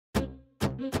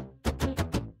Hi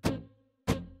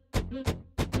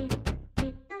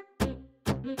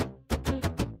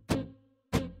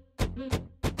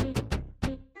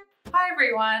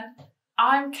everyone,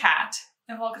 I'm Kat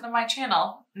and welcome to my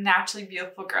channel, Naturally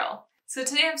Beautiful Girl. So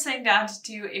today I'm sitting down to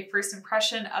do a first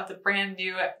impression of the brand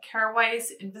new Kjaer Weis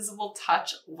Invisible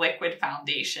Touch Liquid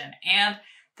Foundation. And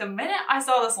the minute I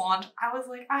saw this launch, I was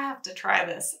like, I have to try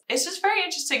this. It's just very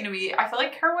interesting to me. I feel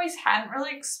like Kjaer Weis hadn't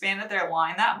really expanded their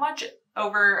line that much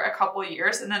over a couple of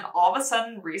years, and then all of a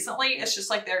sudden recently, it's just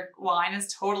like their line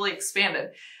is totally expanded.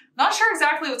 Not sure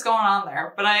exactly what's going on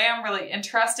there, but I am really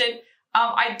interested.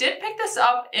 I did pick this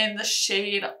up in the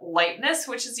shade Lightness,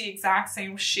 which is the exact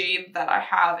same shade that I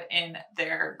have in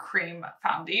their cream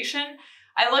foundation.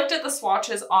 I looked at the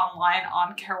swatches online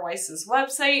on Kjaer Weis's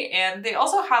website, and they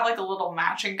also have like a little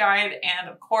matching guide, and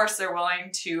of course they're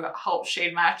willing to help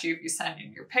shade match you if you send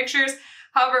in your pictures.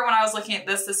 However, when I was looking at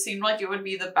this seemed like it would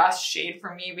be the best shade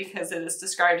for me because it is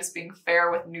described as being fair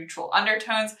with neutral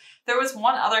undertones. There was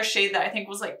one other shade that I think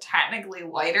was like technically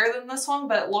lighter than this one,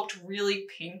 but it looked really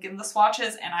pink in the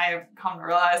swatches, and I have come to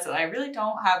realize that I really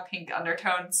don't have pink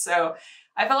undertones, so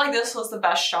I felt like this was the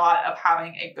best shot of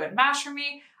having a good match for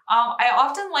me. I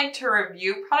often like to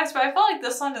review products, but I feel like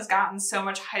this one has gotten so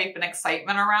much hype and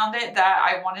excitement around it that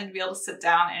I wanted to be able to sit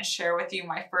down and share with you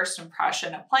my first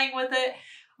impression of playing with it.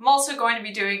 I'm also going to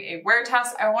be doing a wear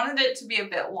test. I wanted it to be a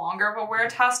bit longer of a wear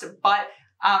test, but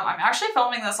I'm actually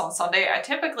filming this on Sunday. I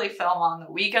typically film on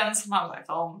the weekends. Sometimes I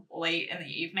film late in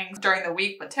the evenings during the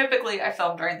week, but typically I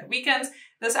film during the weekends.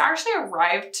 This actually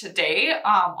arrived today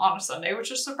on a Sunday,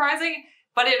 which is surprising.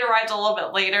 But it arrived a little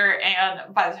bit later,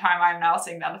 and by the time I'm now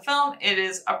sitting down to film, it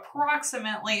is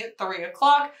approximately 3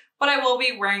 o'clock, but I will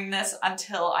be wearing this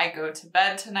until I go to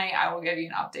bed tonight. I will give you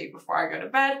an update before I go to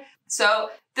bed. So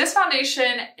this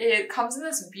foundation, it comes in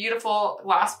this beautiful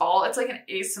glass ball. It's like an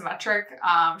asymmetric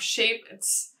shape.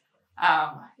 It's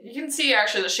you can see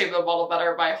actually the shape of the bottle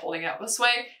better by holding it up this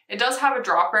way. It does have a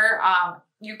dropper.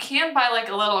 You can buy like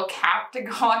a little cap to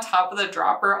go on top of the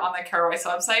dropper on the Kjaer Weis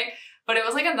website. But it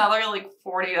was like another like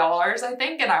 $40, I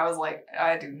think. And I was like,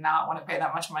 I do not want to pay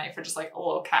that much money for just like a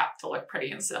little cap to look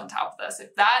pretty and sit on top of this.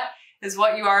 If that is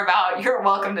what you are about, you're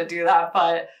welcome to do that.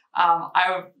 But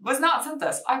I was not sent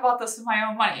this. I bought this with my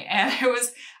own money. And it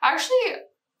was actually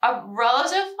a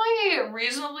relatively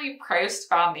reasonably priced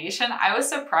foundation. I was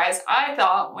surprised. I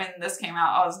thought when this came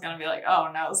out, I was going to be like,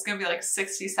 oh no, it's going to be like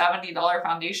 $60, $70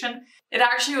 foundation. It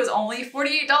actually was only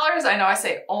 $48. I know I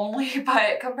say only,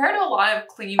 but compared to a lot of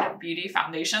clean beauty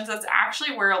foundations, that's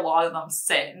actually where a lot of them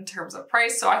sit in terms of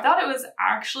price. So I thought it was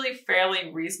actually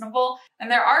fairly reasonable.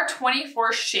 And there are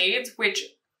 24 shades, which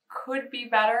could be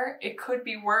better. It could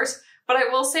be worse. But I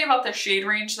will say about the shade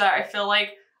range that I feel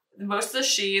like most of the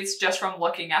shades, just from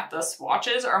looking at the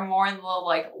swatches, are more in the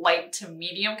like light to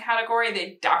medium category.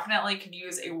 They definitely could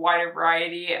use a wider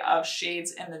variety of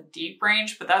shades in the deep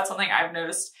range, but that's something I've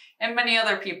noticed and many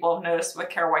other people have noticed with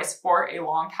Kjaer Weis for a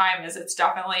long time, is it's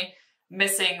definitely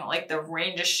missing like the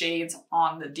range of shades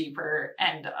on the deeper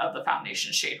end of the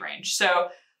foundation shade range. So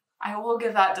I will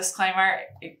give that disclaimer.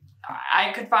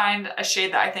 I could find a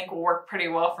shade that I think will work pretty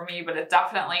well for me, but it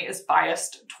definitely is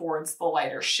biased towards the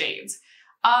lighter shades.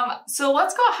 So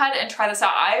let's go ahead and try this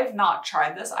out. I have not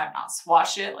tried this. I've not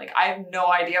swatched it. Like, I have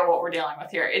no idea what we're dealing with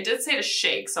here. It did say to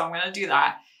shake, so I'm going to do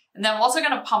that. And then I'm also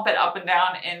going to pump it up and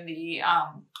down in the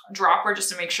dropper just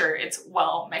to make sure it's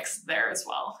well mixed there as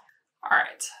well. All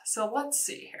right, so let's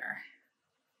see here.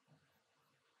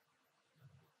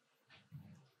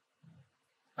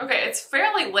 Okay, it's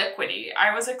fairly liquidy.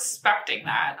 I was expecting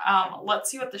that. Let's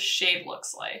see what the shade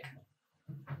looks like.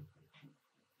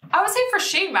 I would say for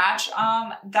shade match,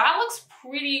 that looks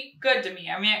pretty good to me.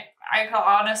 I mean, I could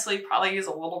honestly probably use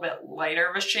a little bit lighter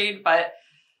of a shade, but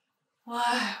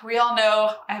we all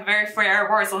know I have very fair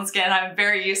porcelain skin. I'm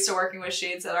very used to working with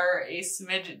shades that are a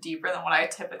smidge deeper than what I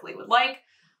typically would like.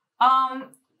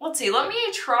 Let's see, let me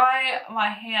try my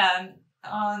hand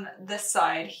on this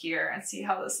side here and see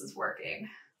how this is working.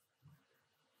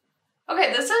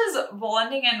 Okay, this is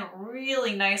blending in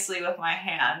really nicely with my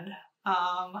hand.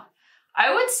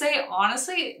 I would say,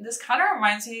 honestly, this kind of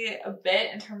reminds me a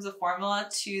bit in terms of formula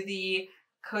to the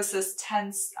Kosas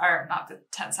 10, or not the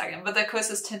 10 second, but the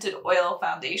Kosas Tinted Oil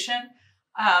Foundation.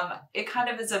 It kind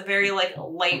of is a very like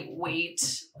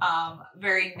lightweight,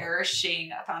 very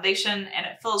nourishing foundation, and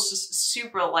it feels just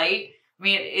super light. I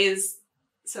mean, it is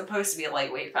supposed to be a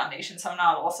lightweight foundation, so I'm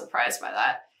not at all surprised by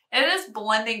that. And it is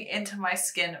blending into my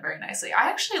skin very nicely. I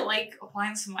actually like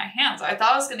applying this with my hands. I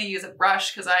thought I was going to use a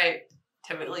brush because I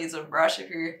typically use a brush. If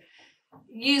you're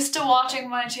used to watching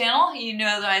my channel, you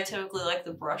know that I typically like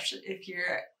the brush if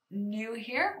you're new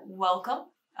here, welcome.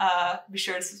 Be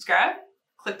sure to subscribe,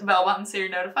 click the bell button so you're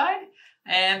notified,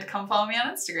 and come follow me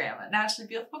on Instagram at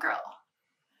naturallybeautifulgirl.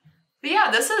 But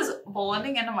yeah, this is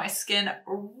blending into my skin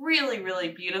really, really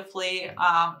beautifully.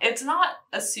 It's not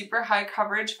a super high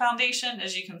coverage foundation,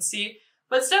 as you can see,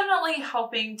 but it's definitely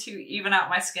helping to even out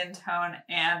my skin tone,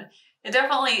 and it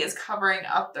definitely is covering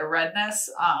up the redness.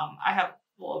 I have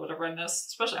a little bit of redness,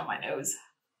 especially on my nose,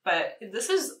 but this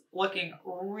is looking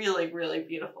really, really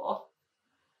beautiful.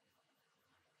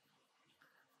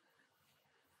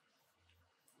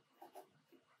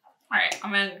 All right,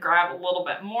 I'm gonna grab a little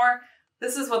bit more.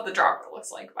 This is what the dropper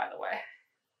looks like, by the way.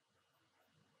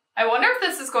 I wonder if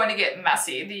this is going to get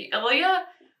messy. The Ilia,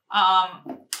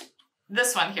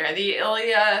 this one here, the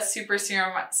Ilia Super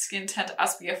Serum Skin Tint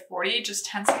SPF 40 just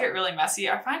tends to get really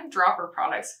messy. I find dropper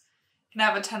products can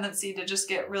have a tendency to just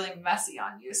get really messy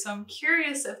on you. So I'm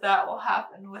curious if that will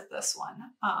happen with this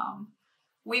one.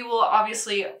 We will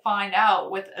obviously find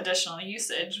out with additional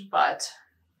usage, but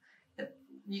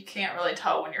you can't really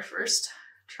tell when you're first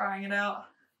trying it out.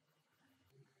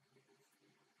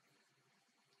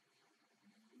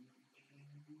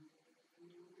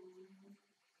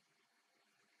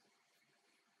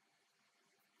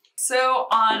 So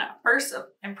on first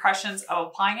impressions of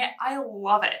applying it, I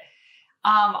love it.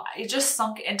 It just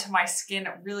sunk into my skin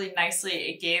really nicely.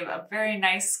 It gave a very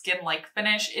nice skin-like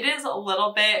finish. It is a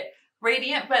little bit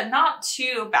radiant, but not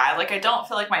too bad. Like, I don't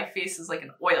feel like my face is like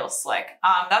an oil slick.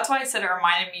 That's why I said it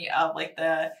reminded me of like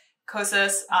the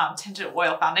Kosas Tinted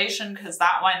Oil Foundation, because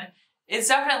that one is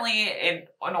definitely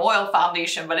an oil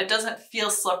foundation, but it doesn't feel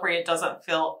slippery. It doesn't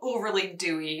feel overly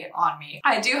dewy on me.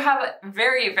 I do have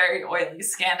very, very oily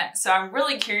skin, so I'm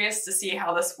really curious to see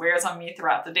how this wears on me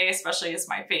throughout the day, especially as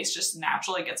my face just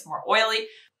naturally gets more oily.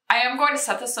 I am going to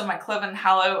set this on my Clove &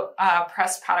 Hallow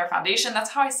Pressed Powder Foundation.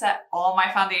 That's how I set all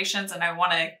my foundations, and I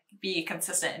want to be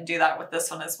consistent and do that with this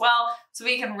one as well, so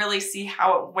we can really see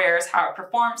how it wears, how it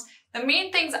performs. The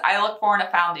main things I look for in a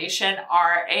foundation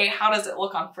are how does it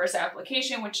look on first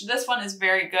application, which this one is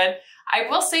very good. I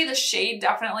will say the shade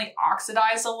definitely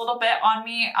oxidized a little bit on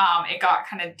me. It got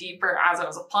kind of deeper as I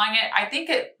was applying it. I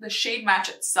think the shade match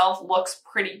itself looks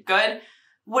pretty good.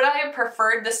 Would I have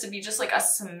preferred this to be just like a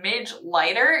smidge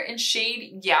lighter in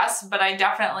shade? Yes, but I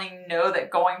definitely know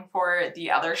that going for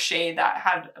the other shade that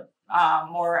had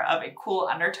more of a cool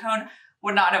undertone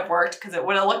would not have worked, because it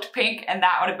would have looked pink and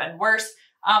that would have been worse.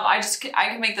 I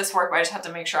can make this work, but I just have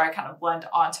to make sure I kind of blend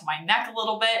onto my neck a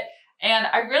little bit. And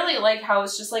I really like how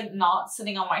it's just like not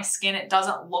sitting on my skin. It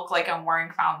doesn't look like I'm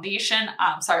wearing foundation.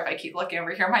 Sorry if I keep looking over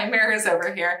here. My mirror is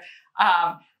over here.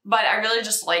 But I really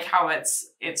just like how it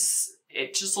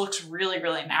just looks really,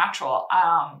 really natural.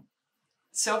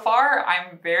 So far,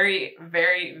 I'm very,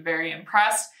 very, very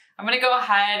impressed. I'm gonna go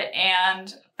ahead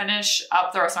and finish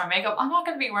up the rest of my makeup. I'm not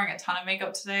gonna be wearing a ton of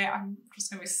makeup today. I'm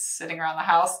just gonna be sitting around the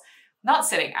house. Not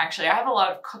sitting, actually. I have a lot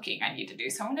of cooking I need to do,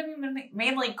 so I'm gonna be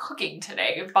mainly cooking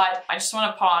today, but I just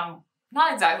wanna put on,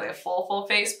 not exactly a full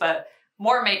face, but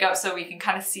more makeup so we can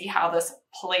kind of see how this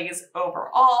plays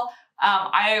overall.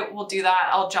 I will do that.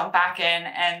 I'll jump back in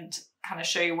and kind of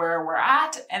show you where we're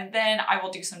at, and then I will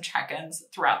do some check-ins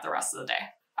throughout the rest of the day.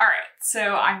 All right,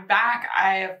 so I'm back.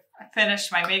 I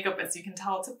finished my makeup. As you can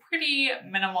tell, it's a pretty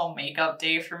minimal makeup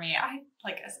day for me.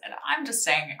 Like I said, I'm just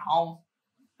staying at home.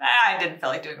 I didn't feel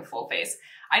like doing a full face.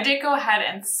 I did go ahead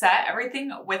and set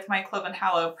everything with my Clove &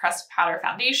 Hallow Pressed Powder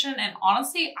Foundation, and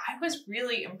honestly, I was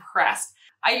really impressed.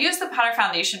 I used the powder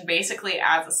foundation basically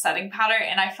as a setting powder,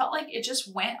 and I felt like it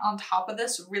just went on top of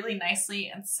this really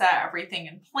nicely and set everything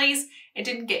in place. It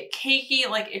didn't get cakey,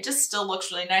 like it just still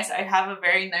looks really nice. I have a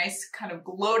very nice kind of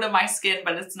glow to my skin,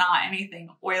 but it's not anything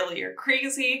oily or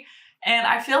crazy. And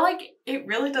I feel like it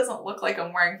really doesn't look like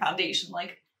I'm wearing foundation.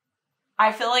 Like,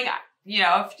 I feel like, you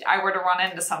know, if I were to run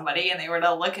into somebody and they were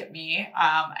to look at me,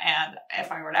 and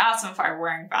if I were to ask them if I were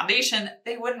wearing foundation,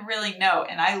 they wouldn't really know.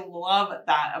 And I love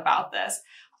that about this.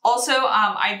 Also,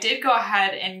 I did go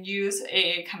ahead and use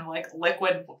a kind of like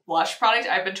liquid blush product.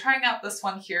 I've been trying out this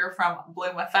one here from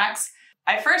Bloomeffects.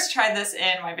 I first tried this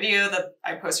in my video that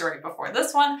I posted right before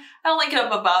this one. I'll link it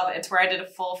up above. It's where I did a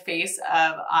full face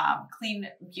of clean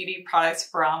beauty products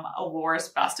from Allure's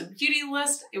Best of Beauty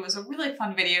list. It was a really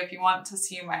fun video. If you want to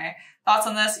see my thoughts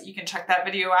on this, you can check that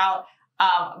video out.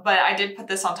 But I did put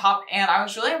this on top, and I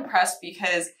was really impressed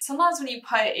because sometimes when you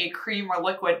put a cream or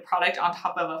liquid product on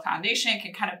top of a foundation, it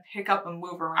can kind of pick up and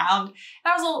move around.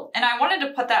 And I wanted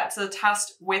to put that to the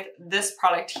test with this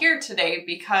product here today,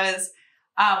 because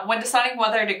when deciding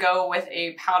whether to go with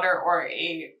a powder or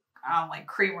a like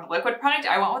cream or liquid product,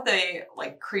 I went with a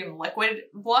like cream liquid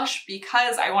blush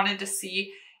because I wanted to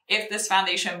see if this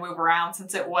foundation would move around,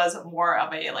 since it was more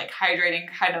of a like hydrating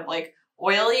kind of like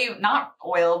oily, not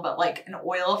oil, but like an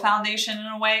oil foundation in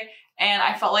a way. And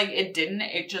I felt like it didn't.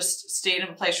 It just stayed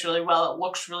in place really well. It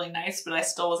looks really nice, but I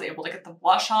still was able to get the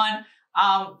blush on.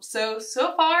 So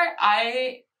far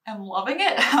I am loving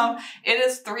it. It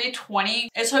is 3:20.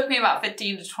 It took me about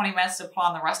 15 to 20 minutes to put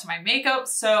on the rest of my makeup.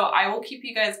 So I will keep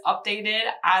you guys updated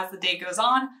as the day goes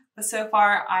on. But so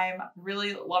far I'm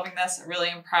really loving this, really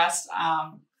impressed.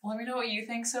 Let me know what you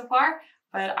think so far.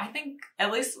 But I think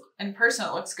at least in person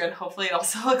it looks good. Hopefully it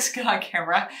also looks good on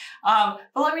camera. But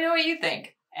let me know what you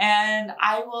think and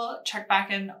I will check back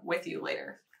in with you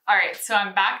later. All right, so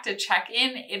I'm back to check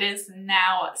in. It is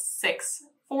now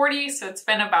 6:40, so it's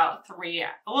been about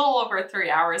a little over 3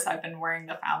 hours I've been wearing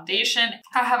the foundation.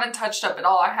 I haven't touched up at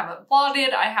all. I haven't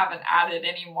blotted. I haven't added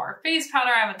any more face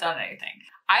powder. I haven't done anything.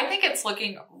 I think it's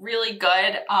looking really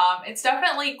good. It's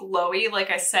definitely glowy. Like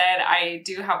I said, I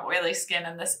do have oily skin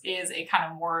and this is a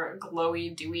kind of more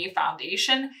glowy, dewy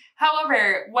foundation.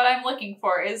 However, what I'm looking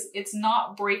for is it's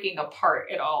not breaking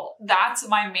apart at all. That's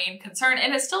my main concern.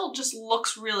 And it still just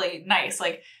looks really nice.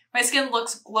 Like my skin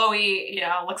looks glowy, you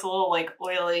know, looks a little like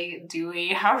oily, dewy,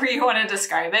 however you want to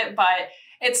describe it, but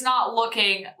it's not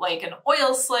looking like an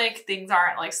oil slick. Things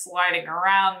aren't like sliding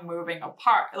around, moving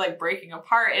apart, like breaking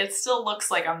apart. It still looks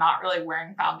like I'm not really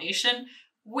wearing foundation,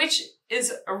 which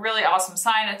is a really awesome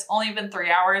sign. It's only been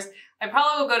 3 hours. I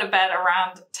probably will go to bed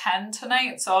around 10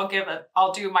 tonight. So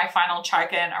I'll do my final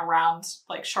check-in around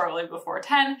like shortly before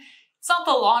 10. It's not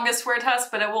the longest wear test,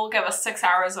 but it will give us 6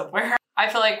 hours of wear. I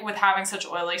feel like with having such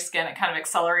oily skin, it kind of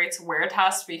accelerates wear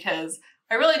test because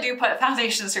I really do put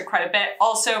foundations through quite a bit.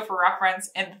 Also, for reference,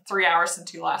 in the 3 hours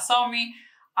since you last saw me,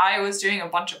 I was doing a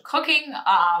bunch of cooking.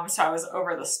 So I was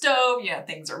over the stove, you know,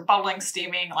 things are bubbling,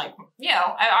 steaming, like, you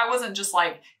know, I wasn't just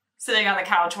like sitting on the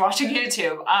couch watching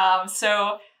YouTube.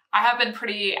 So I have been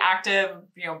pretty active,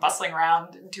 you know, bustling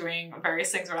around, doing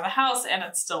various things around the house, and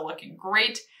it's still looking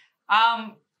great.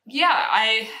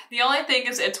 Yeah, the only thing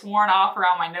is it's worn off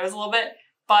around my nose a little bit,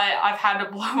 but I've had to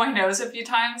blow my nose a few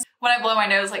times. When I blow my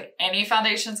nose, like any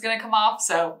foundation's gonna come off,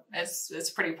 so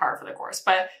it's pretty par for the course.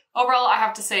 But overall, I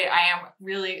have to say I am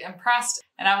really impressed,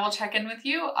 and I will check in with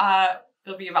you.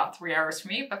 It'll be about 3 hours for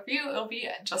me, but for you, it'll be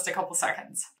just a couple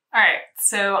seconds. All right,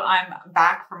 so I'm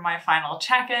back from my final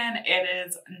check-in. It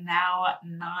is now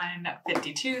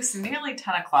 9:52, so nearly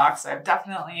 10 o'clock. So I've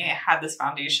definitely had this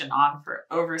foundation on for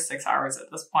over 6 hours at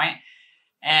this point.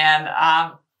 And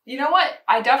you know what?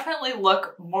 I definitely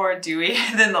look more dewy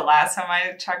than the last time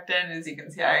I checked in. As you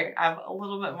can see, I have a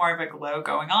little bit more of a glow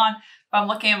going on, but I'm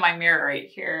looking at my mirror right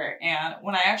here. And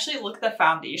when I actually look at the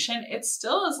foundation, it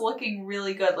still is looking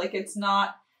really good. Like it's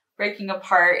not breaking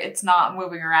apart. It's not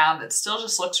moving around. It still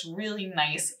just looks really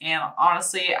nice. And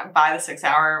honestly, by the 6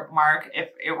 hour mark, if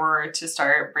it were to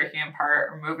start breaking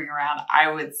apart or moving around, I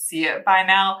would see it by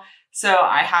now. So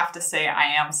I have to say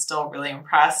I am still really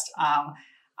impressed.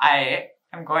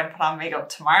 I'm going to put on makeup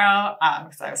tomorrow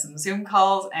because I have some Zoom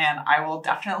calls and I will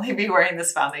definitely be wearing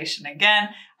this foundation again.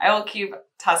 I will keep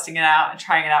testing it out and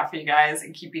trying it out for you guys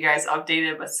and keep you guys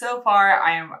updated. But so far,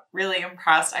 I am really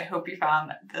impressed. I hope you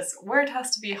found this wear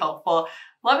test to be helpful.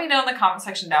 Let me know in the comment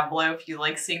section down below if you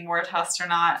like seeing wear tests or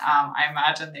not. I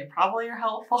imagine they probably are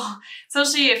helpful,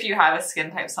 especially if you have a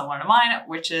skin type similar to mine,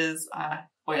 which is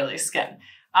oily skin.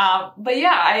 But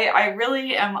yeah, I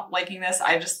really am liking this.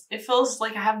 It feels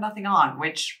like I have nothing on,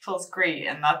 which feels great.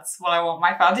 And that's what I want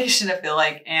my foundation to feel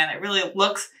like. And it really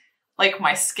looks like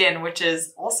my skin, which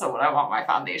is also what I want my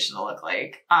foundation to look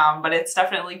like. But it's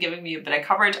definitely giving me a bit of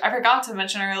coverage. I forgot to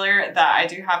mention earlier that I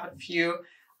do have a few,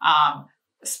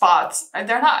 spots.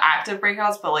 They're not active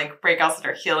breakouts, but like breakouts that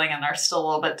are healing and are still a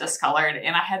little bit discolored.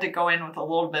 And I had to go in with a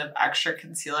little bit of extra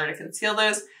concealer to conceal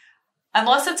those.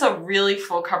 Unless it's a really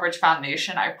full coverage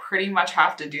foundation, I pretty much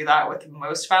have to do that with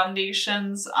most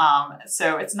foundations.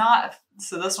 So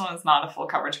this one is not a full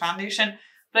coverage foundation,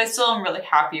 but I still am really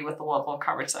happy with the level of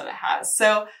coverage that it has.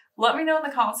 So let me know in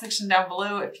the comment section down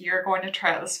below if you're going to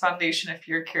try out this foundation, if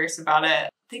you're curious about it.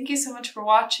 Thank you so much for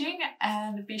watching,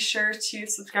 and be sure to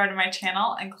subscribe to my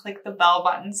channel and click the bell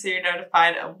button so you're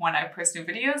notified of when I post new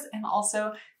videos. And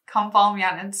also come follow me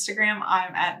on Instagram.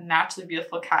 I'm at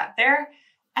naturallybeautifulgirlkat there.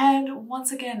 And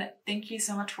once again, thank you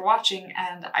so much for watching,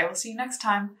 and I will see you next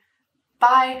time.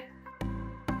 Bye!